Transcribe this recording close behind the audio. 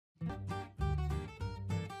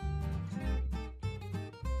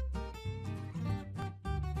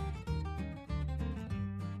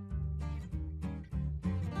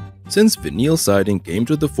Since vinyl siding came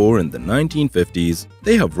to the fore in the 1950s,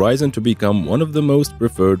 they have risen to become one of the most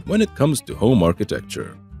preferred when it comes to home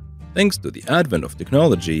architecture. Thanks to the advent of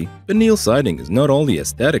technology, vinyl siding is not only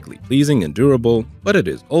aesthetically pleasing and durable, but it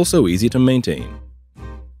is also easy to maintain.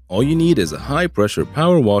 All you need is a high-pressure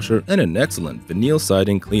power washer and an excellent vinyl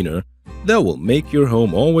siding cleaner that will make your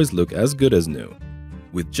home always look as good as new.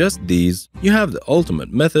 With just these, you have the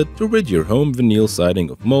ultimate method to rid your home vinyl siding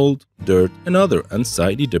of mold, dirt, and other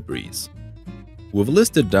unsightly debris. We've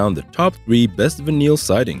listed down the top 3 best vinyl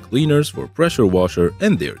siding cleaners for pressure washer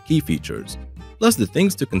and their key features, plus the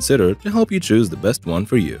things to consider to help you choose the best one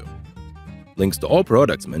for you. Links to all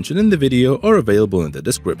products mentioned in the video are available in the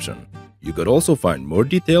description. You could also find more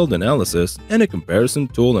detailed analysis and a comparison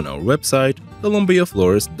tool on our website,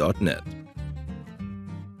 columbiaflorist.net.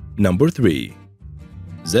 Number 3.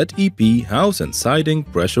 ZEP House and Siding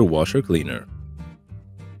Pressure Washer Cleaner.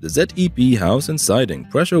 The ZEP House and Siding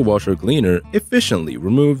Pressure Washer Cleaner efficiently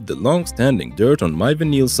removed the long-standing dirt on my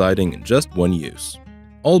vinyl siding in just one use.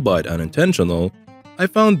 Albeit unintentional, I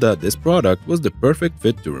found that this product was the perfect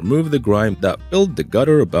fit to remove the grime that filled the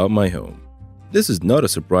gutter about my home. This is not a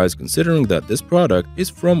surprise considering that this product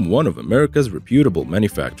is from one of America's reputable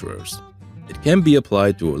manufacturers. It can be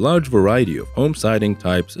applied to a large variety of home siding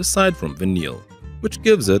types aside from vinyl, which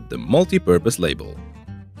gives it the multi-purpose label.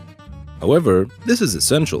 However, this is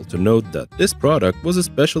essential to note that this product was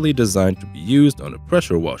especially designed to be used on a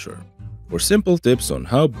pressure washer. For simple tips on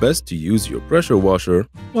how best to use your pressure washer,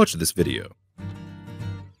 watch this video.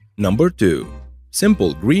 Number 2.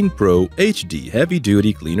 Simple Green Pro HD Heavy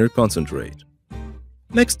Duty Cleaner Concentrate.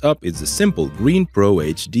 Next up is the Simple Green Pro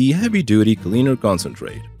HD Heavy Duty Cleaner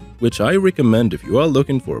Concentrate, which I recommend if you are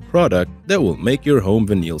looking for a product that will make your home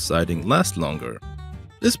vinyl siding last longer.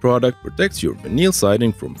 This product protects your vinyl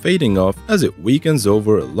siding from fading off as it weakens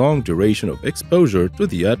over a long duration of exposure to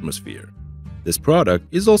the atmosphere. This product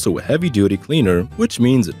is also a heavy-duty cleaner, which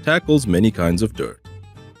means it tackles many kinds of dirt.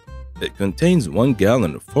 It contains 1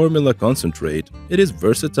 gallon of formula concentrate, it is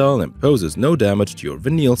versatile and poses no damage to your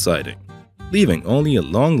vinyl siding, leaving only a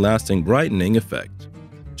long-lasting brightening effect.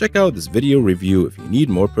 Check out this video review if you need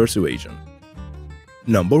more persuasion.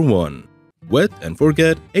 Number 1. Wet and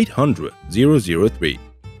Forget 800-003.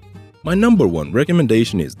 My number 1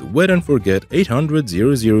 recommendation is the Wet and Forget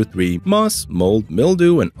 800-003 Moss, Mold,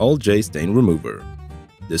 Mildew, and All-J Stain Remover.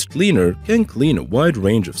 This cleaner can clean a wide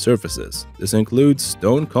range of surfaces. This includes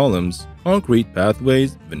stone columns, concrete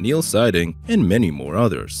pathways, vinyl siding, and many more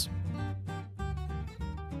others.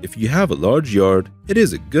 If you have a large yard, it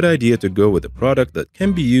is a good idea to go with a product that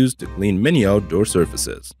can be used to clean many outdoor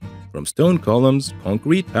surfaces. From stone columns,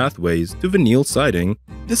 concrete pathways, to vinyl siding,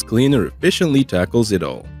 this cleaner efficiently tackles it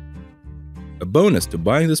all. A bonus to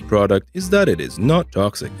buying this product is that it is not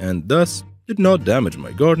toxic and thus did not damage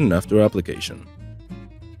my garden after application.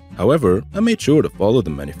 However, I made sure to follow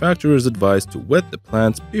the manufacturer's advice to wet the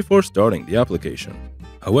plants before starting the application.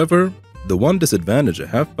 However, the one disadvantage I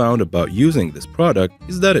have found about using this product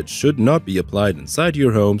is that it should not be applied inside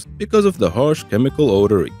your homes because of the harsh chemical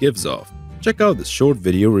odor it gives off. Check out this short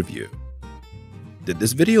video review. Did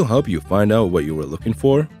this video help you find out what you were looking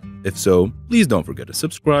for? If so, please don't forget to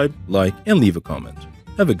subscribe, like, and leave a comment.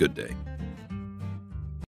 Have a good day.